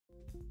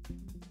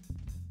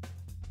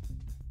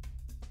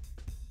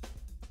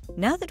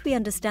Now that we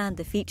understand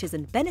the features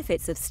and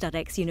benefits of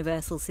Studex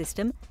Universal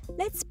System,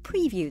 let's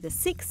preview the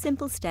 6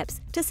 simple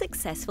steps to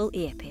successful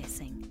ear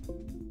piercing.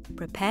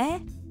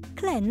 Prepare,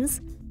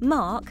 cleanse,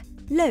 mark,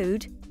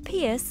 load,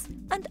 pierce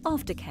and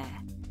aftercare.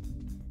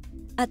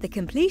 At the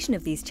completion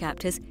of these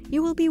chapters,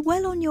 you will be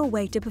well on your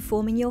way to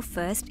performing your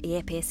first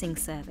ear piercing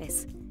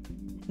service.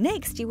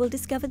 Next, you will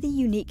discover the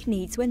unique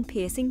needs when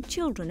piercing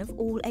children of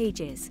all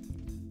ages.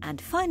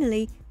 And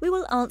finally, we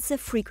will answer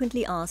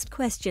frequently asked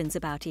questions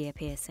about ear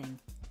piercing.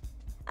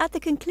 At the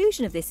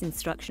conclusion of this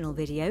instructional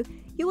video,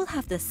 you will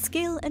have the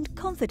skill and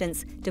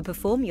confidence to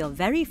perform your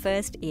very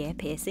first ear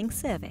piercing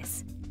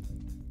service.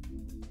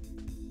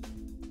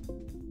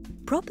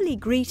 Properly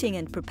greeting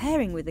and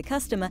preparing with the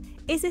customer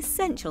is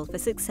essential for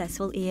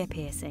successful ear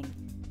piercing.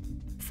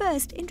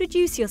 First,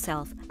 introduce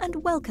yourself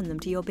and welcome them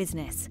to your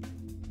business.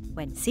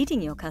 When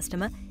seating your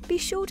customer, be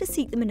sure to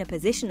seat them in a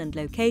position and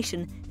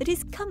location that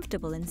is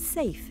comfortable and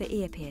safe for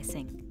ear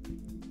piercing.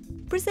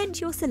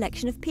 Present your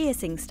selection of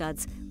piercing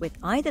studs with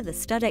either the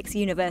Studex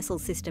Universal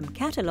System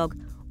catalogue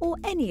or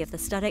any of the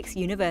Studex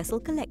Universal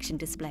Collection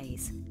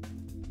displays.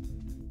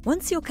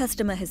 Once your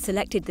customer has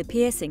selected the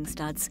piercing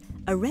studs,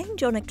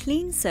 arrange on a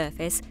clean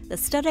surface the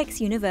Studex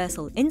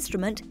Universal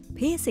Instrument,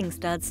 piercing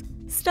studs,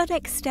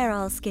 Studex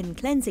Sterile Skin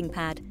Cleansing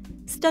Pad,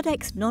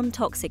 Studex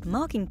Non-Toxic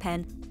Marking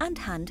Pen and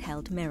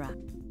handheld mirror.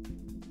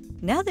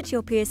 Now that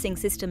your piercing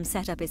system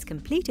setup is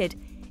completed,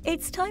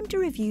 it's time to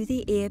review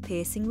the ear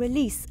piercing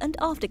release and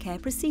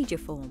aftercare procedure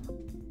form.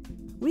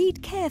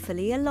 Read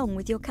carefully along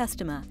with your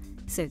customer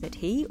so that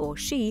he or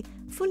she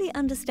fully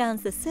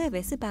understands the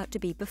service about to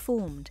be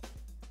performed.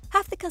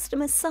 Have the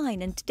customer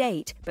sign and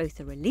date both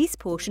the release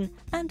portion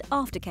and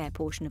aftercare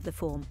portion of the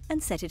form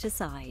and set it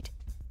aside.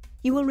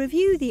 You will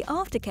review the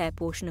aftercare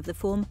portion of the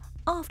form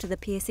after the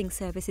piercing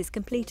service is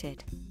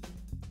completed.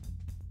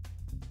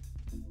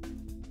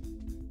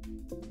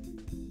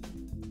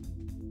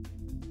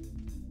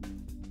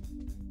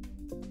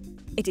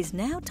 It is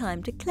now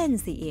time to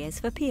cleanse the ears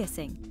for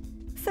piercing.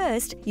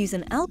 First, use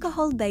an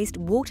alcohol-based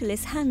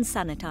waterless hand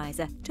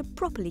sanitizer to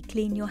properly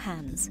clean your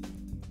hands.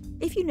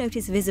 If you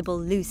notice visible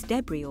loose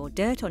debris or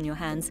dirt on your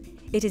hands,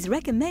 it is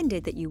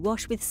recommended that you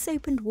wash with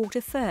soap and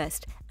water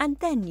first and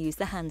then use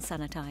the hand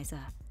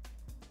sanitizer.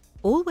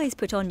 Always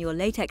put on your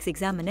latex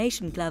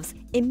examination gloves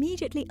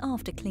immediately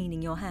after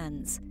cleaning your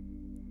hands.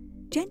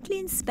 Gently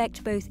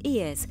inspect both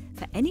ears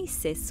for any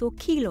cysts or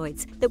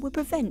keloids that will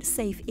prevent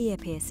safe ear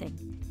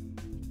piercing.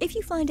 If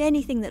you find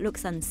anything that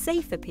looks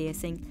unsafe for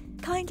piercing,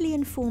 kindly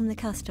inform the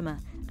customer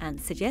and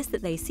suggest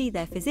that they see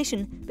their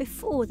physician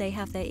before they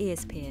have their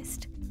ears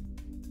pierced.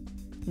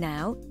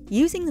 Now,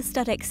 using the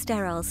Studex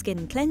Sterile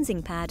Skin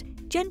Cleansing Pad,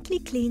 gently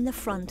clean the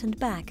front and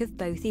back of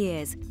both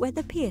ears where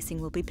the piercing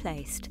will be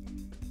placed.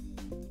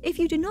 If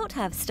you do not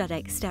have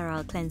Studex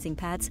Sterile Cleansing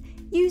Pads,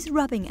 use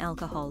rubbing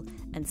alcohol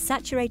and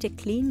saturate a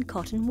clean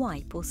cotton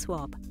wipe or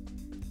swab.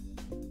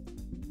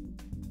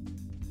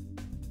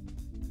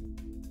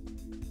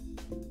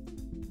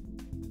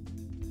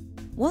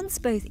 Once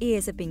both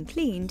ears have been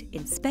cleaned,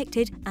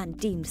 inspected and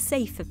deemed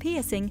safe for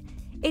piercing,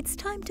 it's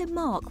time to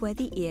mark where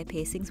the ear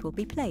piercings will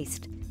be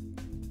placed.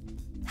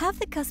 Have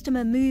the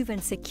customer move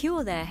and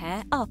secure their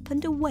hair up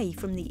and away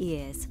from the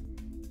ears.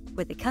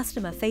 With the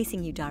customer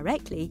facing you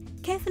directly,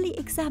 carefully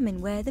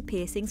examine where the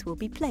piercings will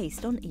be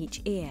placed on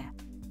each ear.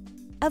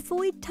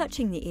 Avoid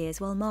touching the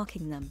ears while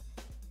marking them.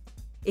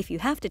 If you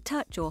have to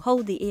touch or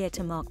hold the ear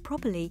to mark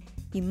properly,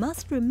 you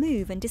must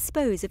remove and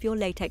dispose of your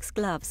latex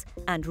gloves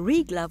and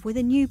re-glove with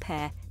a new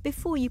pair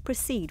before you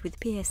proceed with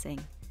piercing.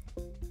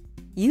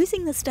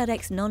 Using the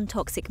Studex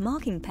Non-Toxic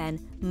Marking Pen,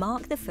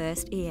 mark the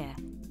first ear.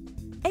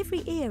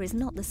 Every ear is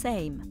not the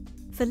same.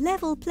 For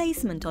level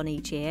placement on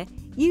each ear,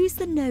 use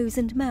the nose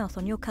and mouth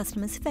on your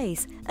customer's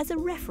face as a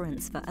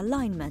reference for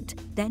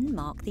alignment, then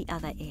mark the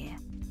other ear.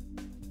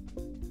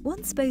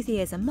 Once both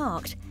ears are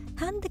marked,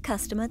 hand the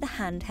customer the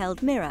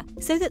handheld mirror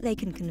so that they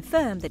can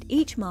confirm that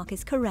each mark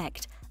is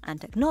correct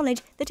and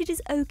acknowledge that it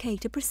is okay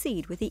to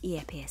proceed with the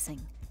ear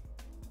piercing.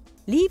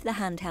 Leave the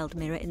handheld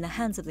mirror in the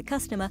hands of the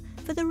customer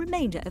for the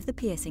remainder of the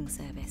piercing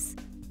service.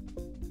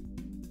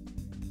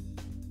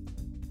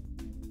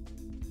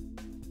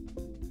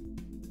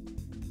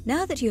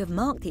 Now that you have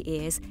marked the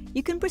ears,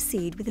 you can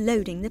proceed with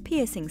loading the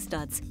piercing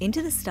studs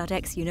into the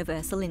Studex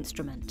Universal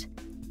Instrument.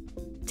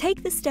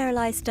 Take the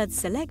sterilised studs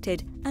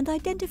selected and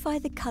identify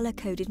the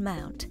colour-coded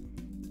mount.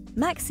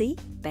 Maxi,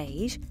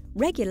 beige,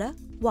 regular,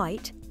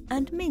 white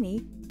and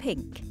mini,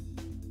 pink.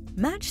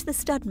 Match the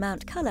stud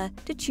mount colour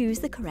to choose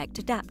the correct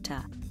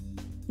adapter.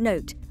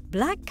 Note,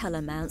 black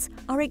colour mounts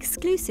are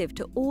exclusive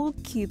to all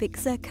cubic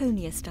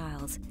zirconia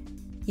styles.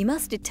 You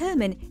must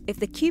determine if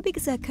the cubic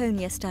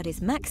zirconia stud is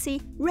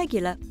maxi,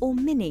 regular or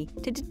mini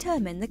to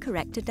determine the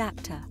correct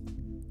adapter.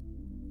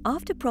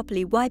 After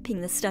properly wiping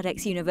the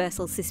Studex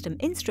Universal System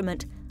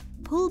instrument,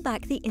 pull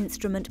back the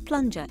instrument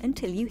plunger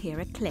until you hear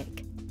a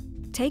click.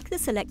 Take the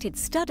selected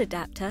stud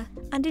adapter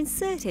and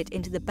insert it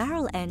into the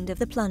barrel end of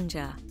the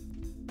plunger.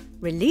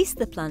 Release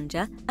the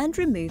plunger and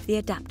remove the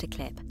adapter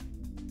clip.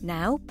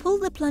 Now pull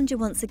the plunger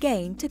once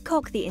again to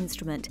cock the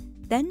instrument,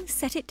 Then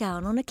set it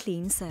down on a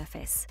clean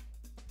surface.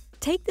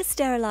 Take the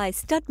sterilised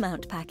stud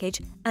mount package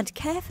and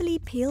carefully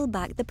peel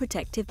back the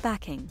protective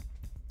backing.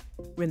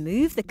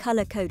 Remove the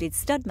colour-coded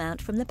stud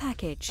mount from the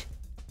package.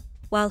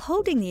 While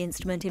holding the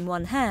instrument in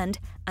one hand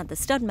and the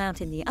stud mount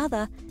in the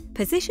other,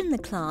 position the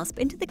clasp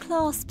into the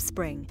clasp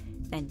spring,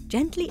 then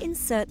gently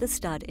insert the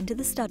stud into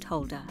the stud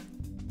holder.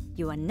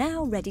 You are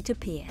now ready to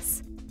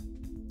pierce.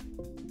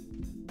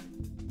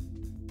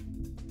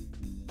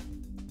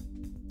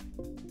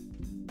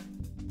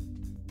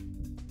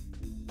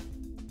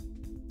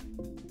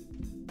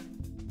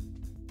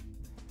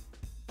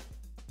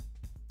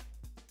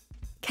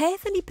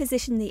 Carefully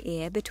position the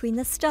ear between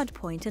the stud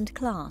point and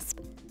clasp.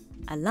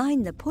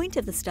 Align the point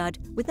of the stud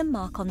with the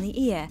mark on the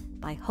ear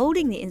by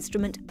holding the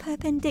instrument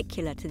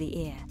perpendicular to the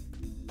ear.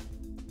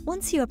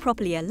 Once you are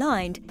properly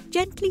aligned,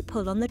 gently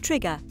pull on the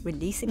trigger,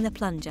 releasing the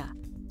plunger.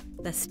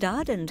 The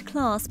stud and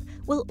clasp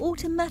will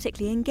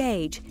automatically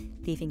engage,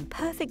 leaving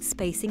perfect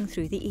spacing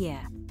through the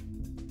ear.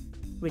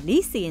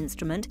 Release the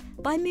instrument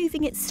by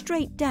moving it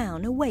straight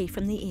down away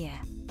from the ear.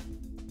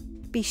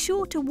 Be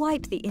sure to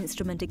wipe the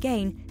instrument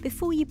again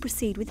before you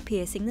proceed with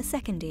piercing the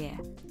second ear.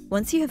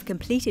 Once you have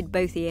completed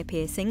both ear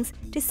piercings,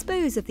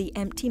 dispose of the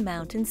empty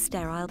mount and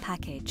sterile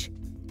package.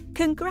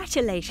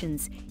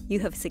 Congratulations!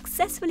 You have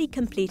successfully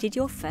completed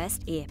your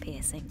first ear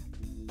piercing.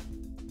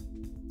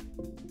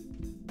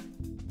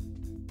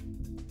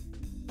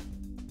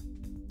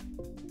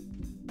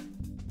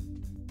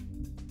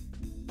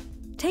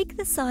 Take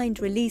the signed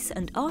release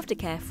and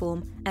aftercare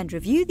form and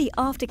review the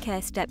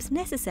aftercare steps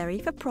necessary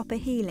for proper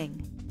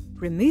healing.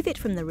 Remove it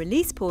from the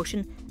release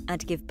portion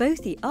and give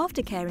both the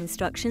aftercare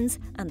instructions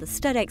and the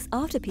Studex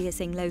after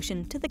piercing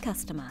lotion to the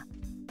customer.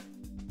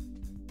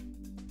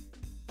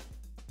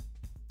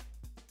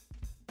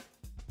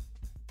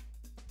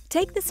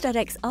 Take the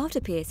Studex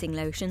after piercing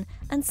lotion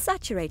and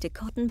saturate a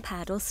cotton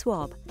pad or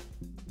swab.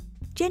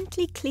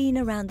 Gently clean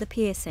around the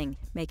piercing,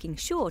 making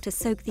sure to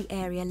soak the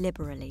area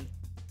liberally.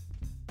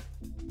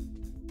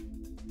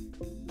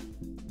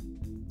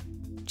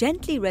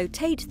 Gently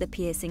rotate the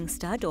piercing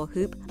stud or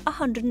hoop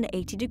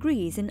 180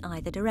 degrees in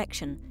either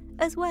direction,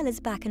 as well as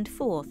back and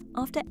forth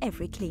after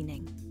every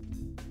cleaning.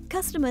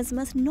 Customers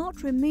must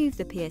not remove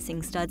the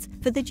piercing studs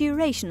for the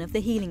duration of the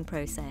healing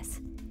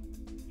process.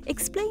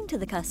 Explain to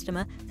the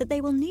customer that they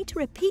will need to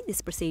repeat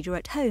this procedure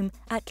at home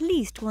at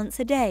least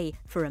once a day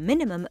for a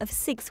minimum of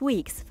 6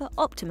 weeks for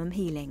optimum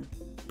healing.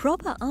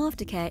 Proper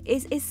aftercare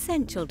is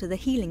essential to the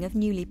healing of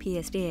newly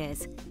pierced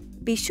ears.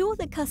 Be sure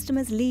that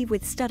customers leave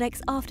with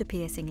Studex after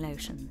piercing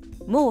lotion.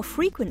 More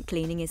frequent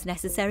cleaning is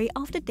necessary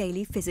after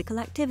daily physical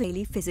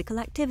activity.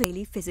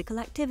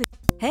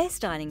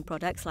 Hairstyling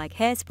products like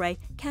hairspray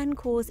can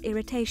cause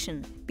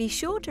irritation. Be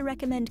sure to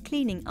recommend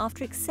cleaning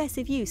after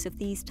excessive use of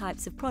these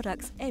types of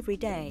products every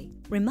day.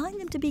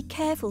 Remind them to be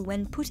careful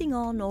when putting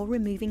on or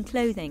removing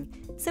clothing,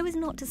 so as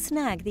not to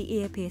snag the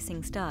ear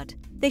piercing stud.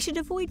 They should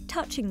avoid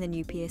touching the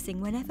new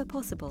piercing whenever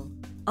possible.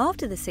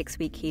 After the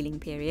 6-week healing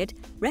period,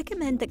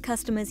 recommend that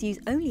customers use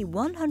only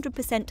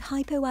 100%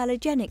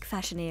 hypoallergenic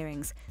fashion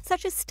earrings,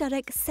 such as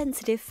Studex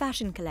Sensitive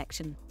Fashion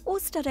Collection or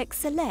Studex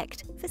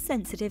Select for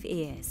sensitive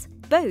ears.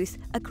 Both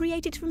are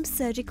created from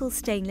surgical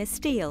stainless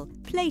steel,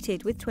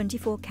 plated with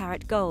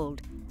 24-karat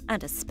gold,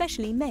 and are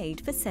specially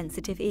made for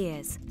sensitive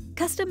ears.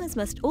 Customers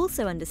must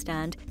also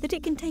understand that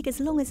it can take as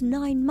long as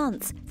 9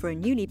 months for a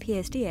newly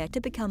pierced ear to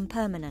become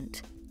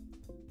permanent.